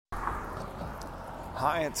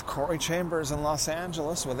Hi, it's Corey Chambers in Los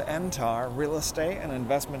Angeles with NTAR Real Estate and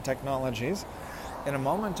Investment Technologies. In a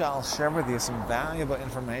moment, I'll share with you some valuable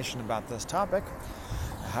information about this topic,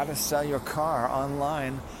 how to sell your car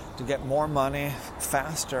online to get more money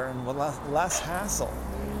faster and with less hassle.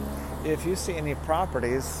 If you see any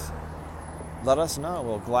properties, let us know.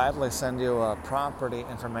 We'll gladly send you a property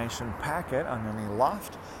information packet on any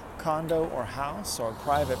loft, condo, or house, or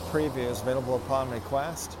private previews available upon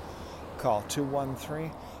request. Call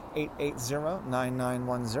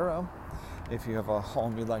 213-880-9910 if you have a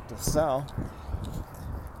home you'd like to sell.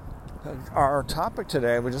 Our topic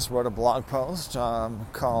today, we just wrote a blog post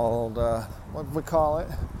called, what do we call it?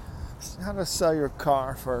 How to sell your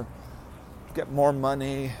car get more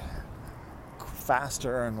money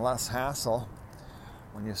faster and less hassle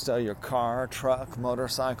when you sell your car, truck,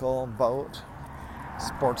 motorcycle, boat,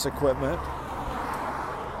 sports equipment.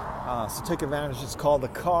 So take advantage. It's called the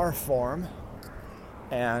car form,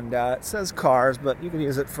 and it says cars, but you can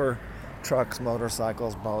use it for trucks,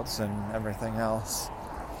 motorcycles, boats, and everything else.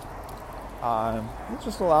 It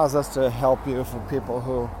just allows us to help you for people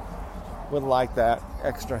who would like that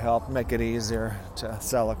extra help, make it easier to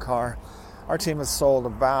sell a car. Our team has sold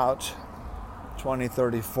about 20,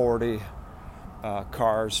 30, 40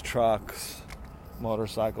 cars, trucks,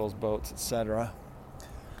 motorcycles, boats, etc.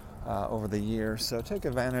 Over the years. So take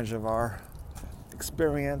advantage of our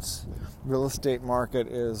experience. Real estate market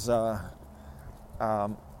is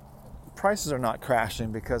prices are not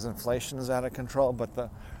crashing because inflation is out of control, but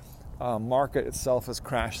the market itself is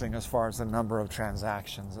crashing as far as the number of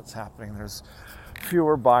transactions that's happening. There's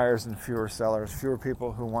fewer buyers and fewer sellers, fewer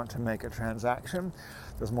people who want to make a transaction.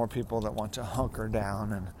 There's more people that want to hunker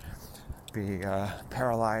down and be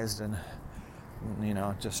paralyzed and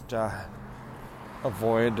just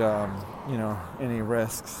avoid any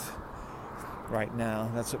risks right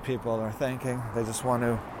now. That's what people are thinking. They just want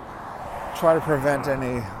to try to prevent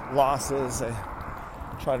any losses. They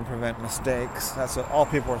try to prevent mistakes. That's what all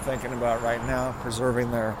people are thinking about right now,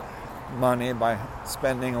 preserving their money by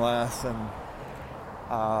spending less and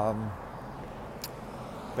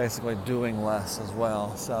basically doing less as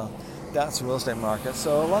well. So that's the real estate market.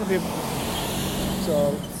 So a lot of people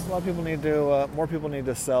need to, more people need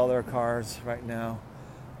to sell their cars right now,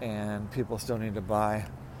 and people still need to buy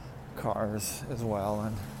cars as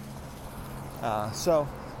well. And so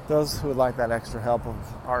those who would like that extra help of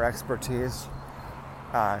our expertise,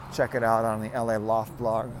 check it out on the LA Loft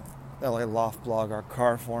blog. LA Loft blog, our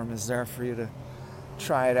car form is there for you to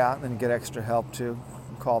try it out and get extra help too.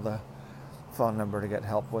 Call the phone number to get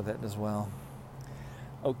help with it as well.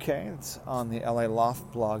 Okay, it's on the LA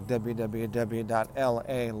Loft blog,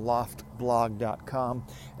 www.laloftblog.com.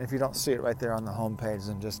 And if you don't see it right there on the homepage,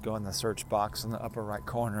 then just go in the search box in the upper right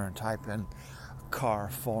corner and type in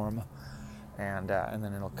car form, and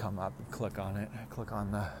then it'll come up. And click on it. Click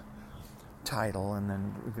on the title, and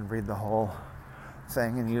then you can read the whole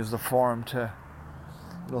thing and use the form to.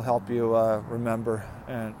 It'll help you remember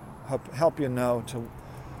and help you know to.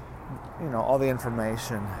 All the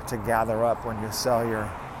information to gather up when you sell your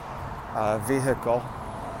vehicle.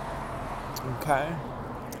 Okay?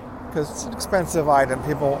 Because it's an expensive item.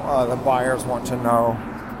 People, the buyers want to know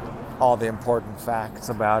all the important facts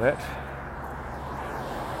about it.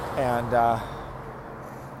 And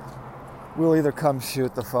we'll either come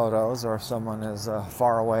shoot the photos, or if someone is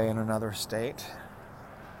far away in another state,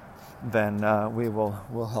 then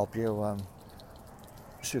we'll help you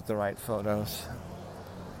shoot the right photos.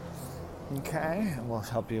 Okay, and we'll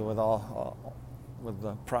help you with with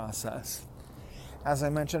the process. As I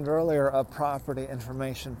mentioned earlier, a property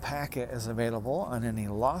information packet is available on any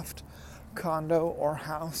loft, condo, or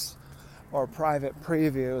house, or private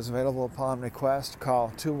preview is available upon request.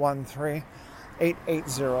 Call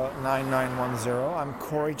 213-880-9910. I'm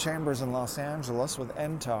Corey Chambers in Los Angeles with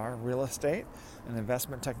NTAR Real Estate and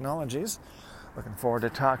Investment Technologies. Looking forward to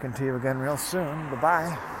talking to you again real soon.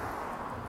 Bye-bye.